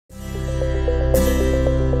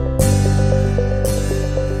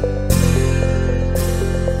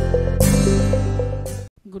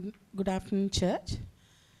afternoon, church.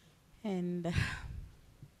 And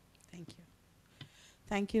thank you.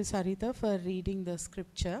 Thank you, Sarita, for reading the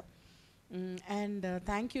scripture. And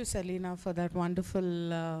thank you, Selena, for that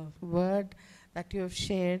wonderful word that you have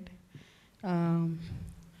shared.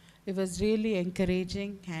 It was really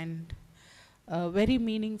encouraging and a very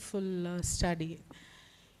meaningful study.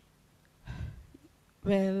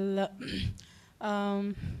 Well,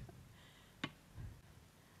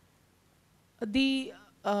 the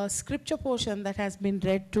scripture portion that has been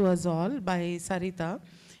read to us all by Sarita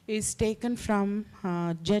is taken from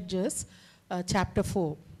Judges chapter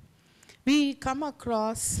 4. We come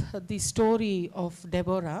across the story of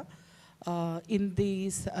Deborah in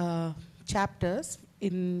these chapters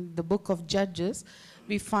in the book of Judges.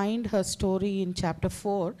 We find her story in chapter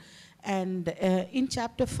 4, and in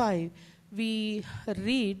chapter 5 we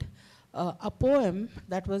read a poem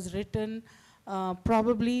that was written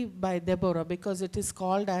probably by Deborah, because it is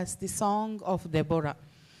called as the Song of Deborah.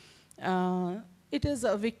 It is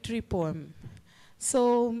a victory poem.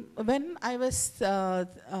 So when I was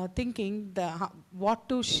thinking what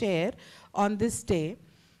to share on this day,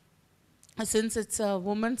 since it's a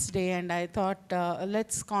Women's Day, and I thought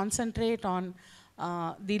let's concentrate on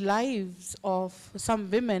the lives of some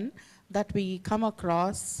women that we come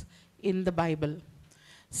across in the Bible.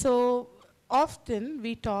 So often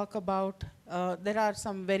we talk about, there are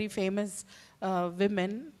some very famous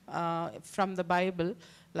women from the Bible,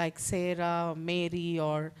 like Sarah, Mary,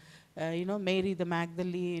 or Mary the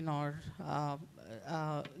Magdalene, or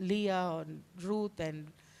Leah, or Ruth, and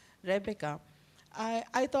Rebecca.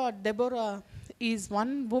 I thought Deborah is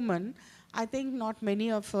one woman. I think not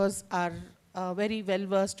many of us are very well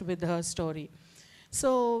versed with her story.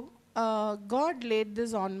 So God laid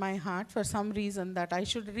this on my heart for some reason that I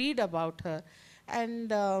should read about her,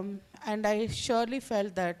 and I surely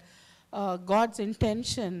felt that God's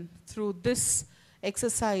intention through this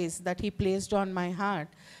exercise that He placed on my heart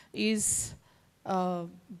is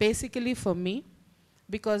basically for me,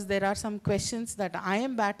 because there are some questions that I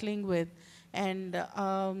am battling with, and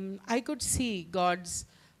I could see God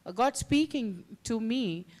speaking to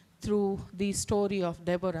me through the story of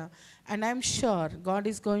Deborah. And I'm sure God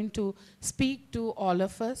is going to speak to all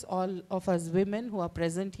of us women who are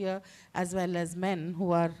present here, as well as men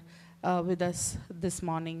who are with us this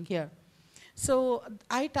morning here. So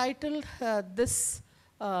I titled this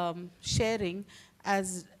sharing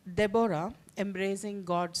as Deborah Embracing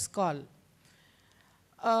God's Call.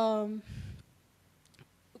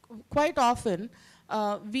 Quite often,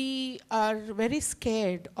 we are very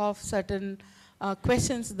scared of certain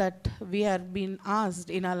questions that we are being asked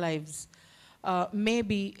in our lives.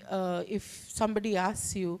 Maybe if somebody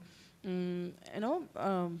asks you,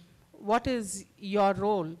 what is your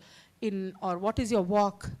role in, or what is your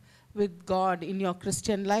walk with God in your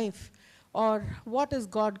Christian life, or what is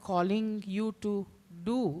God calling you to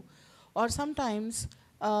do, or sometimes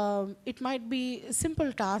it might be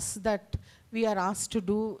simple tasks that we are asked to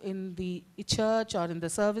do in the church or in the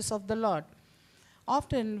service of the Lord.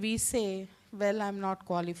 Often we say, well, I'm not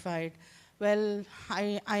qualified. Well,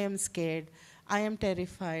 I am scared. I am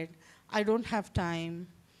terrified. I don't have time.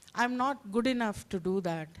 I'm not good enough to do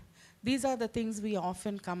that. These are the things we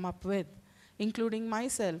often come up with, including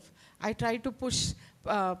myself. I try to push.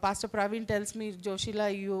 Pastor Praveen tells me,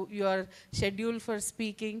 Joshila, you are scheduled for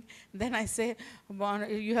speaking. Then I say,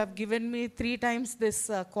 you have given me 3 times this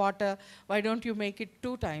quarter. Why don't you make it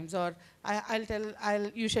 2 times? Or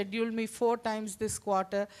you schedule me 4 times this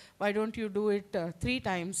quarter. Why don't you do it 3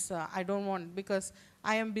 times? I don't want, because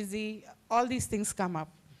I am busy. All these things come up.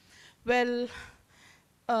 Well,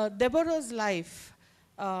 Deborah's life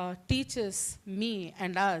teaches me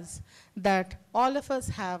and us that all of us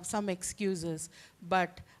have some excuses,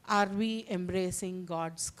 but are we embracing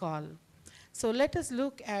God's call? So let us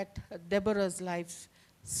look at Deborah's life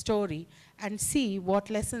story and see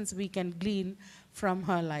what lessons we can glean from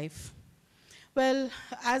her life. Well,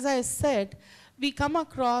 as I said, we come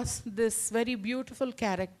across this very beautiful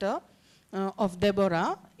character of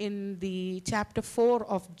Deborah in the chapter 4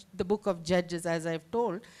 of the book of Judges, as I've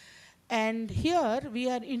told. And here we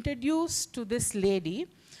are introduced to this lady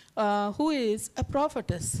who is a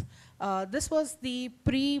prophetess. This was the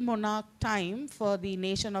pre-monarch time for the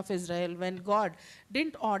nation of Israel, when God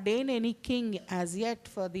didn't ordain any king as yet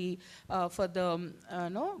for the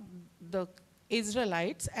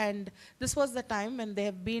Israelites, and this was the time when they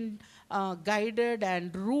have been guided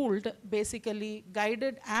and ruled, basically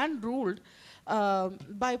guided and ruled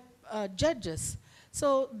by judges.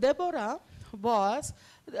 So Deborah was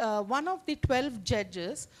one of the 12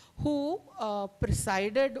 judges who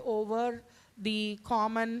presided over the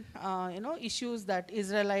common issues that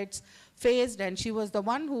Israelites faced, and she was the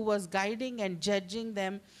one who was guiding and judging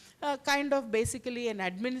them, kind of basically an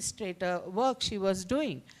administrator work she was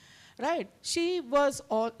doing. Right? She was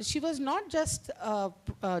not just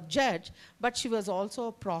a judge, but she was also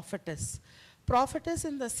a prophetess. Prophetess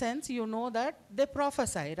in the sense, you know, that they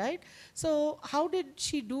prophesy, right? So how did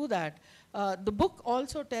she do that? The book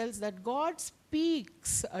also tells that God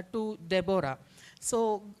speaks to Deborah.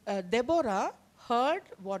 So Deborah heard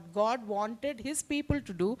what God wanted his people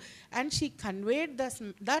to do, and she conveyed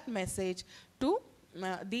that message to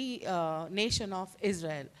the nation of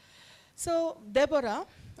Israel. So Deborah,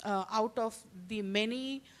 out of the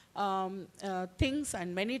many things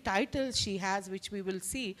and many titles she has, which we will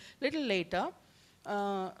see little later,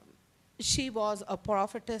 she was a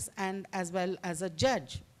prophetess and as well as a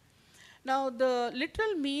judge. Now, the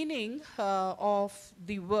literal meaning of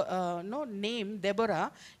the name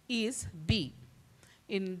Deborah is bee.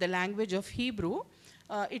 In the language of Hebrew,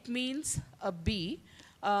 it means a bee.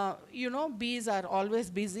 You know, bees are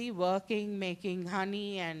always busy working, making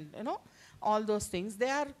honey, and you know, all those things. They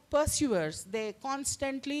are pursuers. They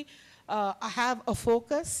constantly have a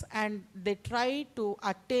focus, and they try to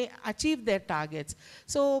achieve their targets.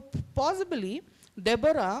 So possibly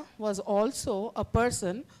Deborah was also a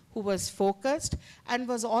person who was focused and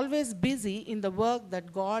was always busy in the work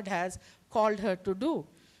that God has called her to do.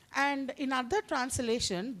 And in other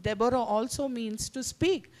translation, Deborah also means to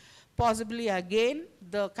speak. Possibly again,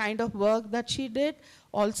 the kind of work that she did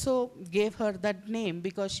also gave her that name,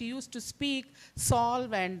 because she used to speak,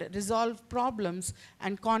 solve, and resolve problems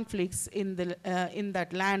and conflicts in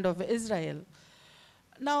that land of Israel.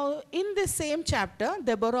 Now, in this same chapter,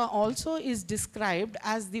 Deborah also is described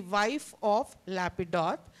as the wife of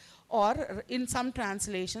Lapidoth, or in some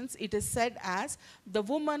translations, it is said as the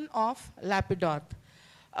woman of Lapidoth.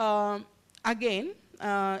 Again,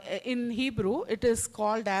 in Hebrew, it is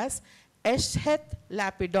called as Esheth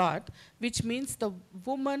Lapidoth, which means the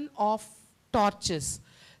woman of torches.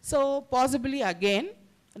 So possibly again,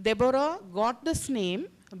 Deborah got this name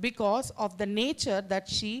because of the nature that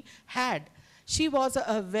she had. She was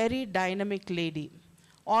a very dynamic lady,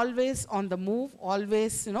 always on the move,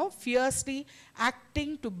 always, you know, fiercely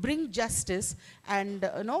acting to bring justice and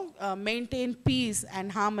maintain peace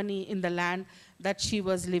and harmony in the land that she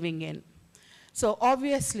was living in. So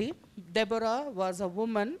obviously, Deborah was a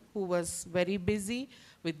woman who was very busy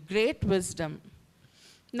with great wisdom.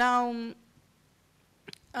 Now,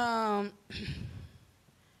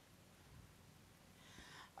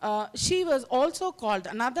 she was also called,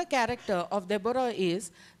 another character of Deborah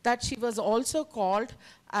is that she was also called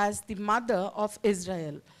as the mother of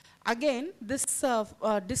Israel. Again, this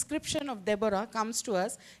description of Deborah comes to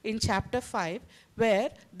us in chapter 5, where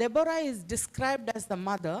Deborah is described as the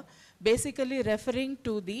mother, basically referring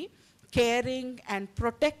to the caring and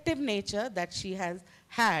protective nature that she has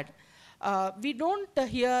had. We don't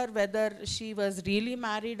hear whether she was really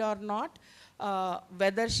married or not,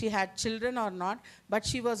 whether she had children or not, but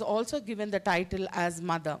she was also given the title as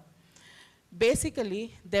mother.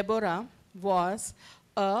 Basically, Deborah was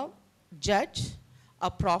a judge,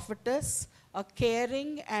 a prophetess, a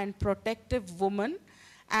caring and protective woman,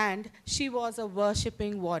 and she was a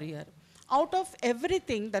worshipping warrior. Out of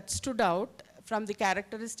everything that stood out from the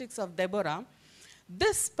characteristics of Deborah,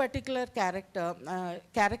 this particular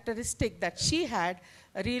characteristic that she had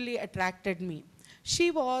really attracted me.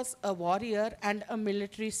 She was a warrior and a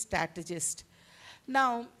military strategist.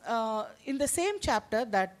 Now, in the same chapter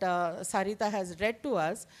that Sarita has read to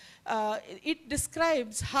us, it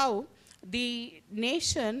describes how the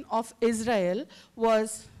nation of Israel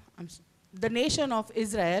was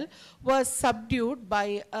subdued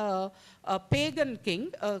by a pagan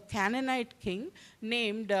king, a Canaanite king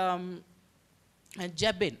named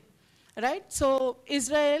Jabin. Right? So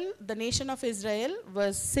Israel, the nation of Israel,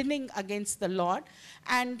 was sinning against the Lord,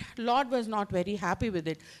 and Lord was not very happy with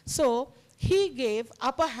it. So he gave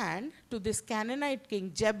upper hand to this Canaanite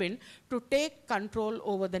king Jabin to take control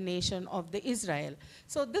over the nation of the Israel.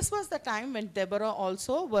 So this was the time when Deborah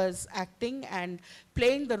also was acting and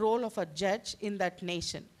playing the role of a judge in that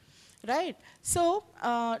nation. Right? So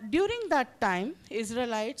during that time,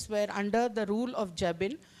 Israelites were under the rule of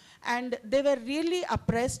Jabin, and they were really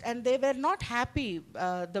oppressed, and they were not happy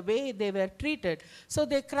the way they were treated. So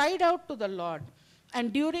they cried out to the Lord.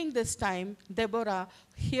 And during this time, Deborah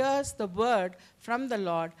hears the word from the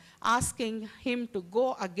Lord asking him to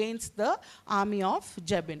go against the army of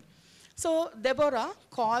Jabin. So Deborah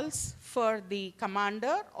calls for the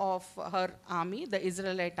commander of her army, the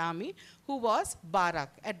Israelite army, who was Barak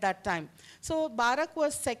at that time. So Barak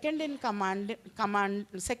was second in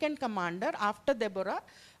second commander after Deborah,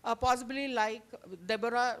 possibly like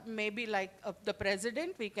Deborah, maybe like the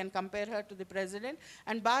president. We can compare her to the president,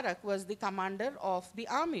 and Barak was the commander of the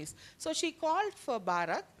armies. So she called for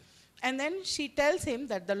Barak. And then she tells him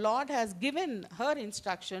that the Lord has given her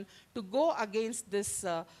instruction to go against this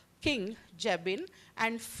king Jabin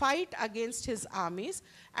and fight against his armies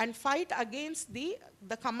and fight against the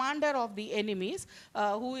commander of the enemies,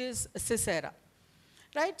 who is Sisera.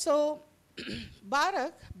 Right? So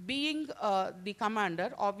Barak, being the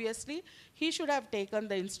commander, obviously he should have taken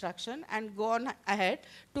the instruction and gone ahead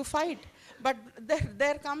to fight. But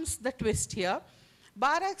there comes the twist here.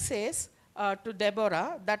 Barak says to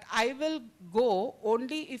Deborah that I will go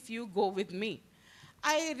only if you go with me.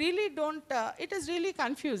 I really don't, it is really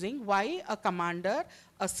confusing why a commander,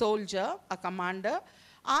 a soldier, a commander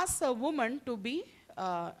asks a woman to be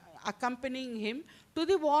accompanying him to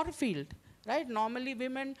the war field. Right? Normally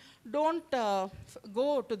women don't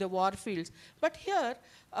go to the war fields. But here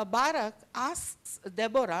Barak asks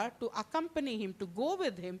Deborah to accompany him, to go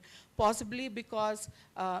with him, possibly because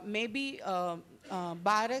maybe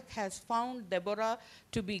Barak has found Deborah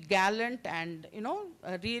to be gallant and,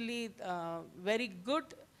 really very good,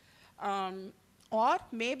 or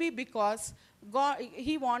maybe because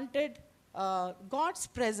he wanted God's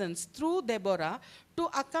presence through Deborah to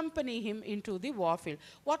accompany him into the warfield.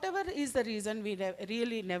 Whatever is the reason, we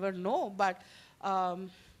really never know, but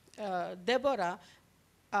Deborah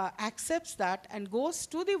accepts that and goes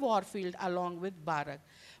to the warfield along with Barak,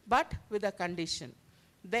 but with a condition.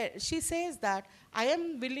 She says that I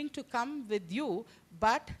am willing to come with you,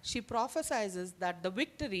 but she prophesies that the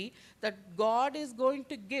victory that God is going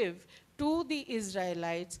to give to the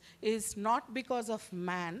Israelites is not because of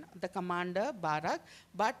man, the commander Barak,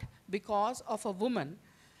 but because of a woman.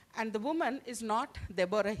 And the woman is not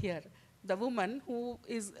Deborah here. The woman who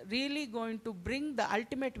is really going to bring the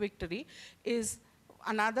ultimate victory is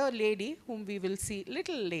another lady whom we will see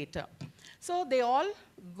little later. So they all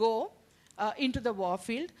go into the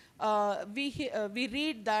warfield. We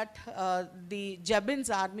read that the Jabin's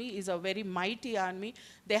army is a very mighty army.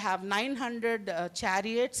 They have 900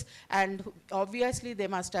 chariots, and obviously they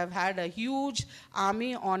must have had a huge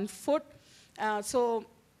army on foot. So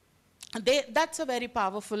that's a very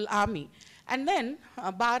powerful army. And then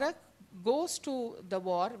Barak goes to the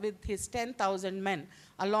war with his 10,000 men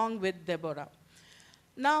along with Deborah.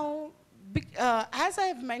 Now, as I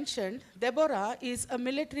have mentioned, Deborah is a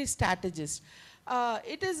military strategist.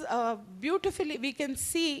 It is beautifully, we can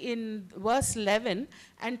see in verse 11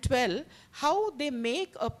 and 12, how they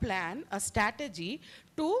make a plan, a strategy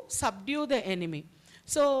to subdue the enemy.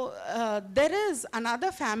 So there is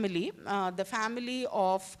another family, the family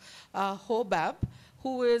of Hobab,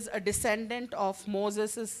 who is a descendant of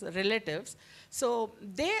Moses' relatives. So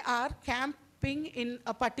they are camping in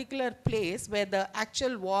a particular place where the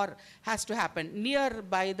actual war has to happen,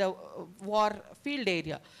 nearby the war field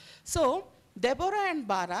area. So Deborah and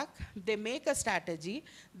Barak, they make a strategy.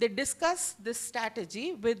 They discuss this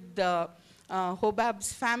strategy with the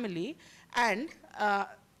Hobab's family, and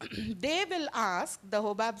they will ask the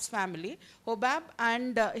Hobab's family, Hobab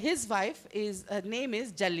and his wife, her name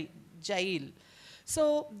is Jael.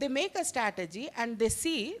 So they make a strategy, and they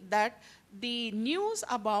see that the news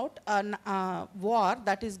about a war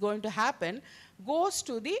that is going to happen goes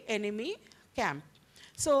to the enemy camp.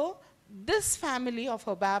 So this family of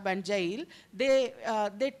Hobab and Jael, they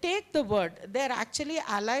take the word. They're actually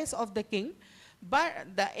allies of the king, but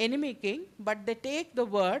the enemy king, but they take the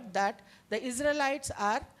word that the Israelites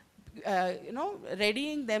are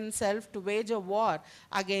readying themselves to wage a war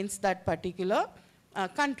against that particular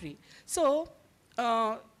country. So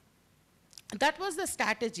that was the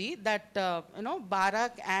strategy that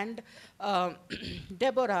Barak and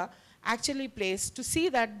Deborah actually placed to see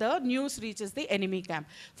that the news reaches the enemy camp.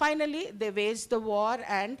 Finally, they waged the war,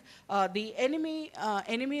 and the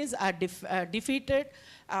enemies are defeated.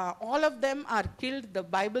 All of them are killed. The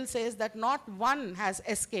Bible says that not one has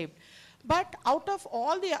escaped. But out of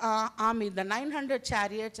all the army, the 900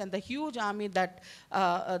 chariots and the huge army that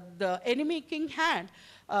the enemy king had,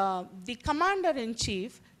 the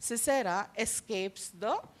commander-in-chief, Sisera, escapes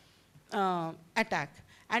the attack.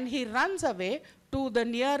 And he runs away to the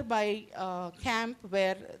nearby camp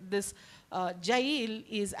where this Jael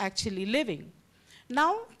is actually living.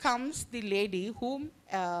 Now comes the lady whom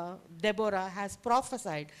Deborah has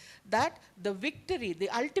prophesied, that the victory, the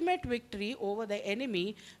ultimate victory over the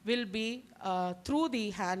enemy will be through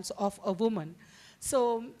the hands of a woman.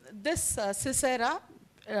 So this Sisera,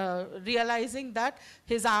 realizing that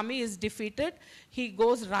his army is defeated, he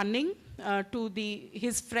goes running to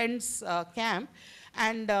his friend's camp,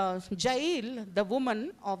 and Jael, the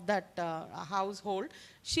woman of that household,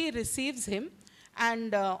 she receives him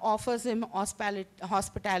and offers him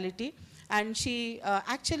hospitality, and she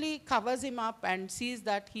actually covers him up and sees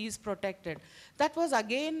that he is protected. That was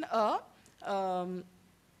again a,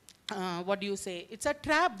 what do you say, it's a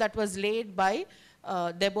trap that was laid by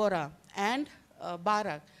Deborah and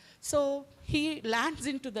Barak. So he lands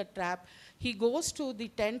into the trap. He goes to the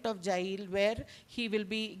tent of Jael, where he will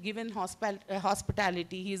be given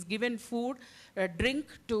hospitality. He is given food, drink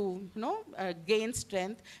to gain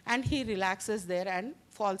strength, and he relaxes there and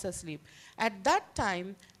falls asleep. At that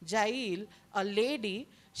time, Jael, a lady,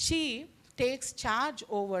 she takes charge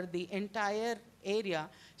over the entire area.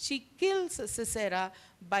 She kills Sisera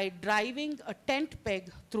by driving a tent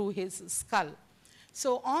peg through his skull.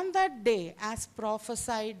 So on that day, as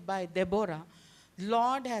prophesied by Deborah,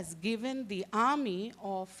 Lord has given the army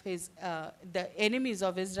of the enemies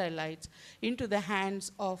of Israelites into the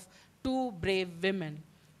hands of two brave women,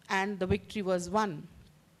 and the victory was won.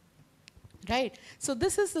 Right? So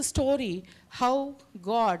this is the story how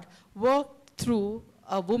God worked through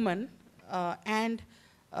a woman and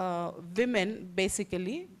women,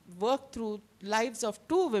 basically worked through lives of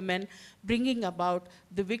two women, bringing about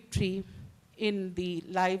the victory in the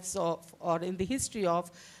lives of, or in the history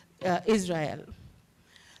of Israel.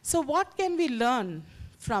 So what can we learn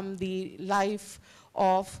from the life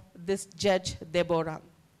of this judge Deborah?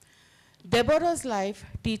 Deborah's life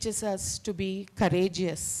teaches us to be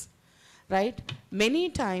courageous, right? Many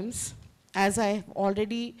times, as I have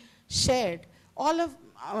already shared,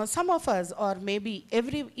 some of us, or maybe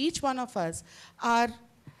each one of us, are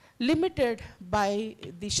limited by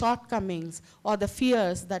the shortcomings or the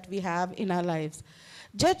fears that we have in our lives.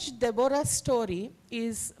 Judge Deborah's story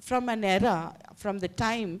is from an era, from the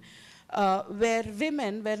time where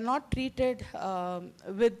women were not treated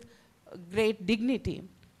with great dignity.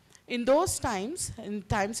 In those times, in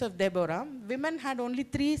times of Deborah, women had only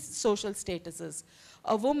three social statuses.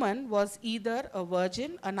 A woman was either a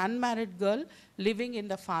virgin, an unmarried girl living in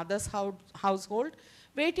the father's household,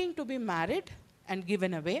 waiting to be married and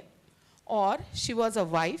given away, or she was a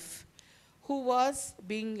wife who was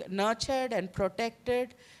being nurtured and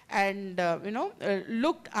protected and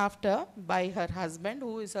looked after by her husband,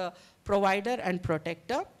 who is a provider and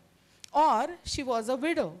protector, or she was a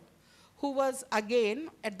widow who was again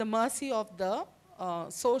at the mercy of the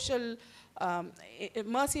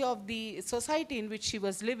mercy of the society in which she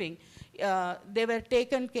was living. They were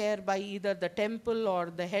taken care by either the temple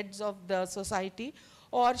or the heads of the society,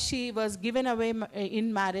 or she was given away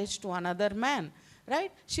in marriage to another man,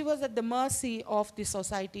 right? She was at the mercy of the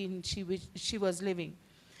society in which she was living.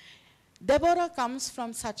 Deborah comes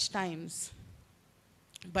from such times,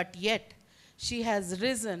 but yet she has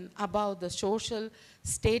risen above the social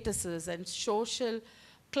statuses and social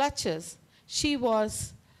clutches. She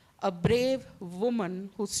was a brave woman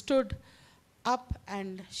who stood up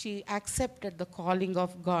and she accepted the calling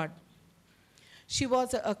of God. She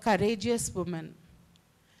was a courageous woman.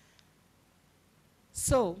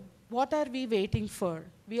 So, what are we waiting for?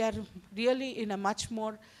 We are really in a much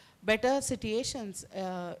more better situations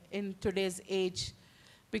in today's age,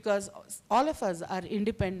 because all of us are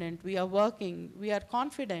independent, we are working, we are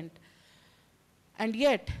confident, and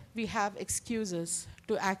yet we have excuses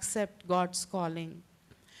to accept God's calling.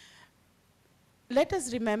 Let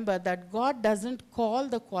us remember that God doesn't call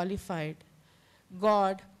the qualified,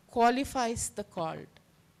 God qualifies the called.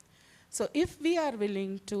 So if we are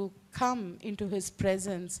willing to come into His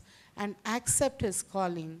presence and accept His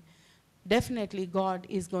calling, definitely God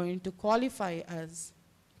is going to qualify us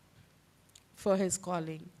for His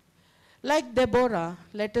calling. Like Deborah,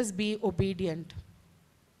 let us be obedient.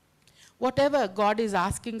 Whatever God is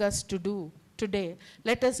asking us to do today,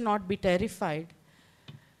 let us not be terrified.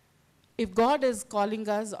 If God is calling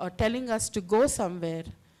us or telling us to go somewhere,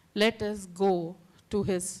 let us go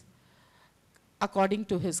to according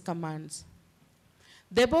to His commands.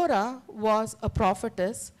 Deborah was a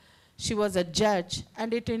prophetess, she was a judge,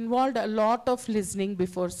 and it involved a lot of listening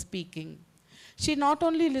before speaking. She not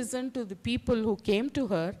only listened to the people who came to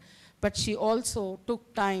her, but she also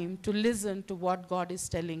took time to listen to what God is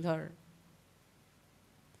telling her.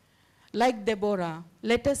 Like Deborah,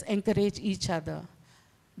 let us encourage each other.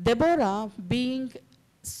 Deborah, being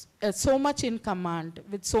so much in command,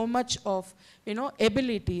 with so much of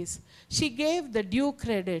abilities, she gave the due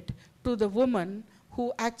credit to the woman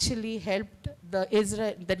who actually helped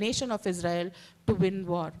the nation of Israel to win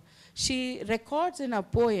war. She records in a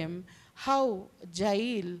poem how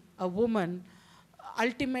Jael, a woman,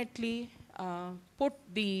 ultimately put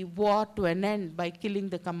the war to an end by killing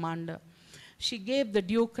the commander. She gave the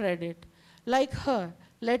due credit. Like her,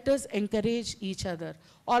 let us encourage each other.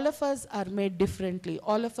 All of us are made differently.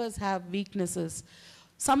 All of us have weaknesses.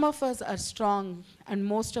 Some of us are strong and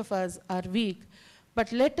most of us are weak.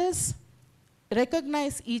 But let us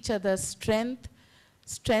recognize each other's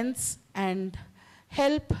strengths and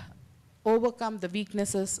help overcome the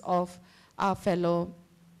weaknesses of our fellow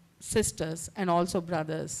sisters and also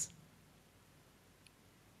brothers.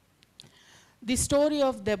 The story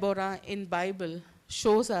of Deborah in Bible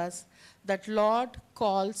shows us that Lord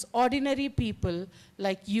calls ordinary people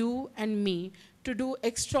like you and me to do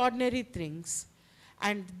extraordinary things.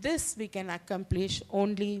 And this we can accomplish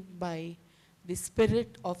only by the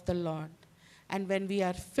Spirit of the Lord. And when we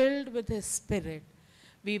are filled with His Spirit,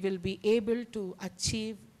 we will be able to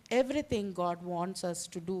achieve everything God wants us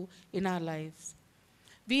to do in our lives.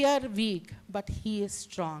 We are weak, but He is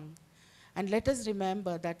strong. And let us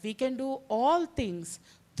remember that we can do all things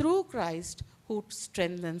through Christ who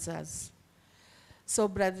strengthens us. So,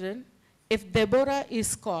 brethren, if Deborah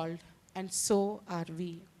is called, and so are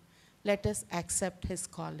we, let us accept his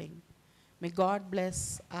calling. May God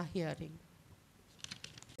bless our hearing.